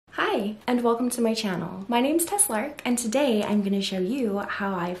Hi, and welcome to my channel. My name's Tess Lark, and today I'm going to show you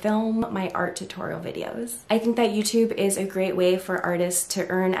how I film my art tutorial videos. I think that YouTube is a great way for artists to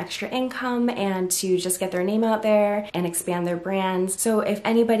earn extra income and to just get their name out there and expand their brands. So if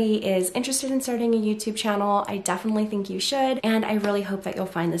anybody is interested in starting a YouTube channel, I definitely think you should, and I really hope that you'll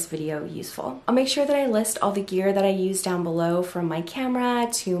find this video useful. I'll make sure that I list all the gear that I use down below, from my camera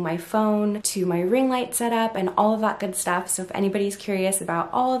to my phone to my ring light setup and all of that good stuff. So if anybody's curious about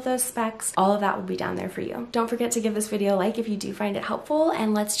all of those specs, all of that will be down there for you. Don't forget to give this video a like if you do find it helpful,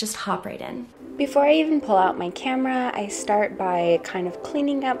 and let's just hop right in. Before I even pull out my camera, I start by kind of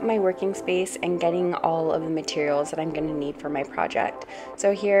cleaning up my working space and getting all of the materials that I'm going to need for my project.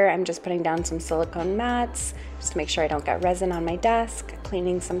 So here I'm just putting down some silicone mats just to make sure I don't get resin on my desk,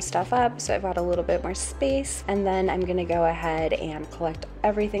 cleaning some stuff up so I've got a little bit more space, and then I'm going to go ahead and collect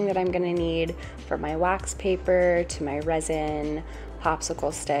everything that I'm going to need, from my wax paper to my resin,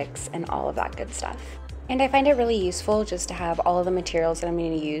 popsicle sticks, and all of that good stuff. And I find it really useful just to have all of the materials that I'm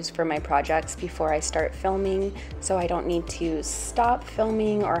going to use for my projects before I start filming, so I don't need to stop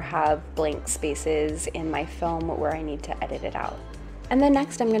filming or have blank spaces in my film where I need to edit it out. And then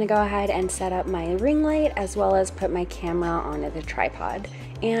next I'm going to go ahead and set up my ring light as well as put my camera onto the tripod.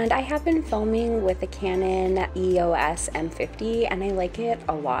 And I have been filming with the Canon EOS M50 and I like it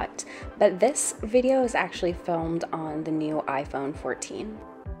a lot, but this video is actually filmed on the new iPhone 14.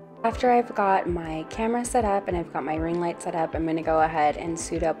 After I've got my camera set up and I've got my ring light set up, I'm going to go ahead and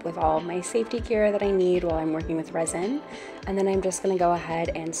suit up with all my safety gear that I need while I'm working with resin, and then I'm just going to go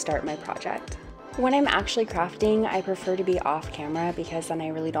ahead and start my project. When I'm actually crafting, I prefer to be off camera because then I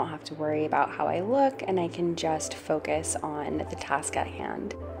really don't have to worry about how I look and I can just focus on the task at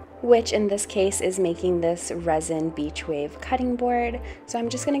hand, which in this case is making this resin beach wave cutting board. So I'm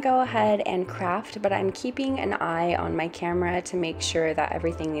just going to go ahead and craft, but I'm keeping an eye on my camera to make sure that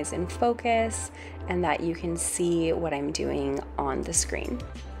everything is in focus and that you can see what I'm doing on the screen.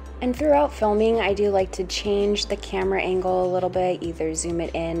 And throughout filming, I do like to change the camera angle a little bit, either zoom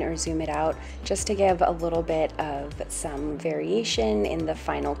it in or zoom it out, just to give a little bit of some variation in the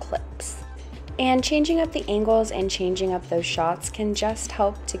final clips. And changing up the angles and changing up those shots can just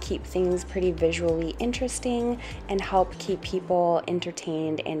help to keep things pretty visually interesting and help keep people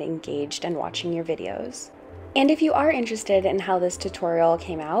entertained and engaged in watching your videos. And if you are interested in how this tutorial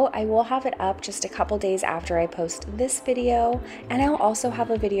came out, I will have it up just a couple days after I post this video, and I'll also have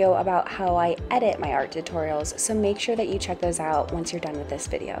a video about how I edit my art tutorials, so make sure that you check those out once you're done with this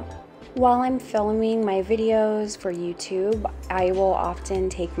video. While I'm filming my videos for YouTube, I will often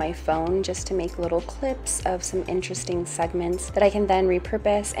take my phone just to make little clips of some interesting segments that I can then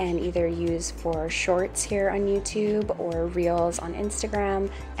repurpose and either use for shorts here on YouTube or reels on Instagram,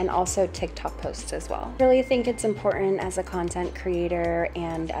 and also TikTok posts as well. I really think it's important as a content creator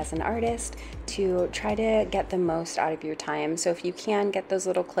and as an artist to try to get the most out of your time. So if you can get those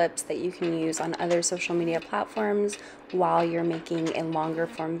little clips that you can use on other social media platforms while you're making a longer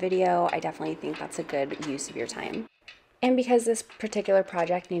form video, I definitely think that's a good use of your time. And because this particular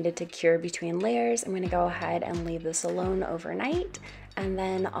project needed to cure between layers, I'm going to go ahead and leave this alone overnight, and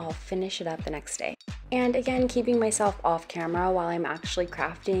then I'll finish it up the next day. And again, keeping myself off camera while I'm actually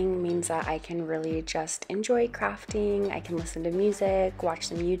crafting means that I can really just enjoy crafting. I can listen to music, watch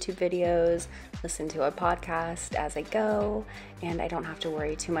some YouTube videos, listen to a podcast as I go, and I don't have to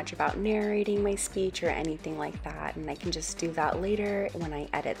worry too much about narrating my speech or anything like that, and I can just do that later when I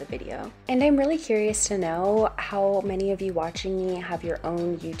edit the video. And I'm really curious to know how many of you watching me have your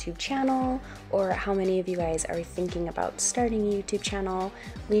own YouTube channel, or how many of you guys are thinking about starting a YouTube channel.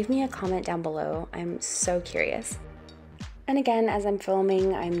 Leave me a comment down below. I'm so curious. And again, as I'm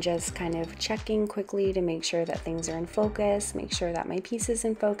filming, I'm just kind of checking quickly to make sure that things are in focus, make sure that my piece is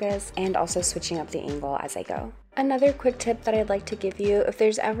in focus, and also switching up the angle as I go. Another quick tip that I'd like to give you, if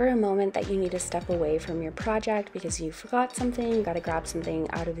there's ever a moment that you need to step away from your project because you forgot something, you gotta grab something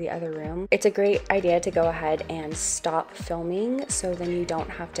out of the other room, it's a great idea to go ahead and stop filming so then you don't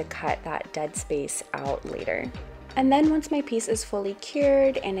have to cut that dead space out later. And then once my piece is fully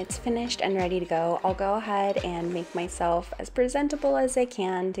cured and it's finished and ready to go, I'll go ahead and make myself as presentable as I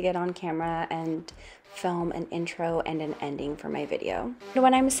can to get on camera and film an intro and an ending for my video.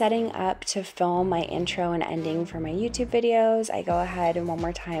 When I'm setting up to film my intro and ending for my YouTube videos, I go ahead and one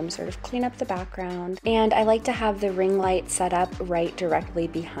more time sort of clean up the background, and I like to have the ring light set up right directly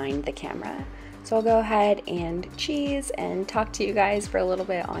behind the camera. So I'll go ahead and cheese and talk to you guys for a little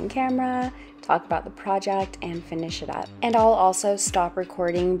bit on camera, talk about the project, and finish it up. And I'll also stop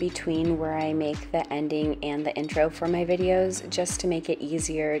recording between where I make the ending and the intro for my videos, just to make it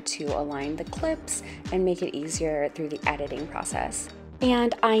easier to align the clips and make it easier through the editing process.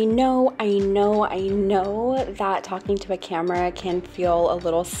 And I know that talking to a camera can feel a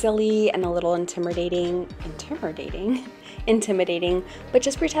little silly and a little intimidating, but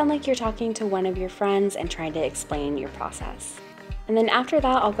just pretend like you're talking to one of your friends and trying to explain your process. And then after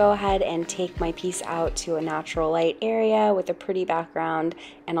that, I'll go ahead and take my piece out to a natural light area with a pretty background,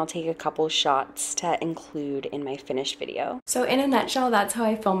 and I'll take a couple shots to include in my finished video. So in a nutshell, that's how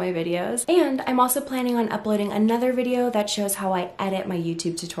I film my videos. And I'm also planning on uploading another video that shows how I edit my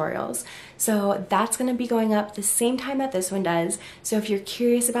YouTube tutorials. So that's gonna be going up the same time that this one does. So if you're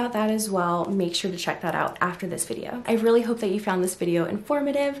curious about that as well, make sure to check that out after this video. I really hope that you found this video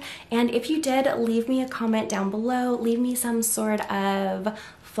informative. And if you did, leave me a comment down below. Leave me some sort of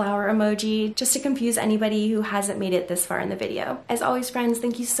flower emoji just to confuse anybody who hasn't made it this far in the video. As always, friends,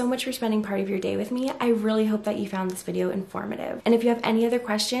 thank you so much for spending part of your day with me. I really hope that you found this video informative. And if you have any other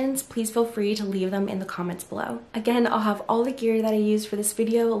questions, please feel free to leave them in the comments below. Again, I'll have all the gear that I used for this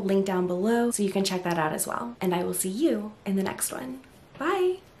video linked down below so you can check that out as well. And I will see you in the next one.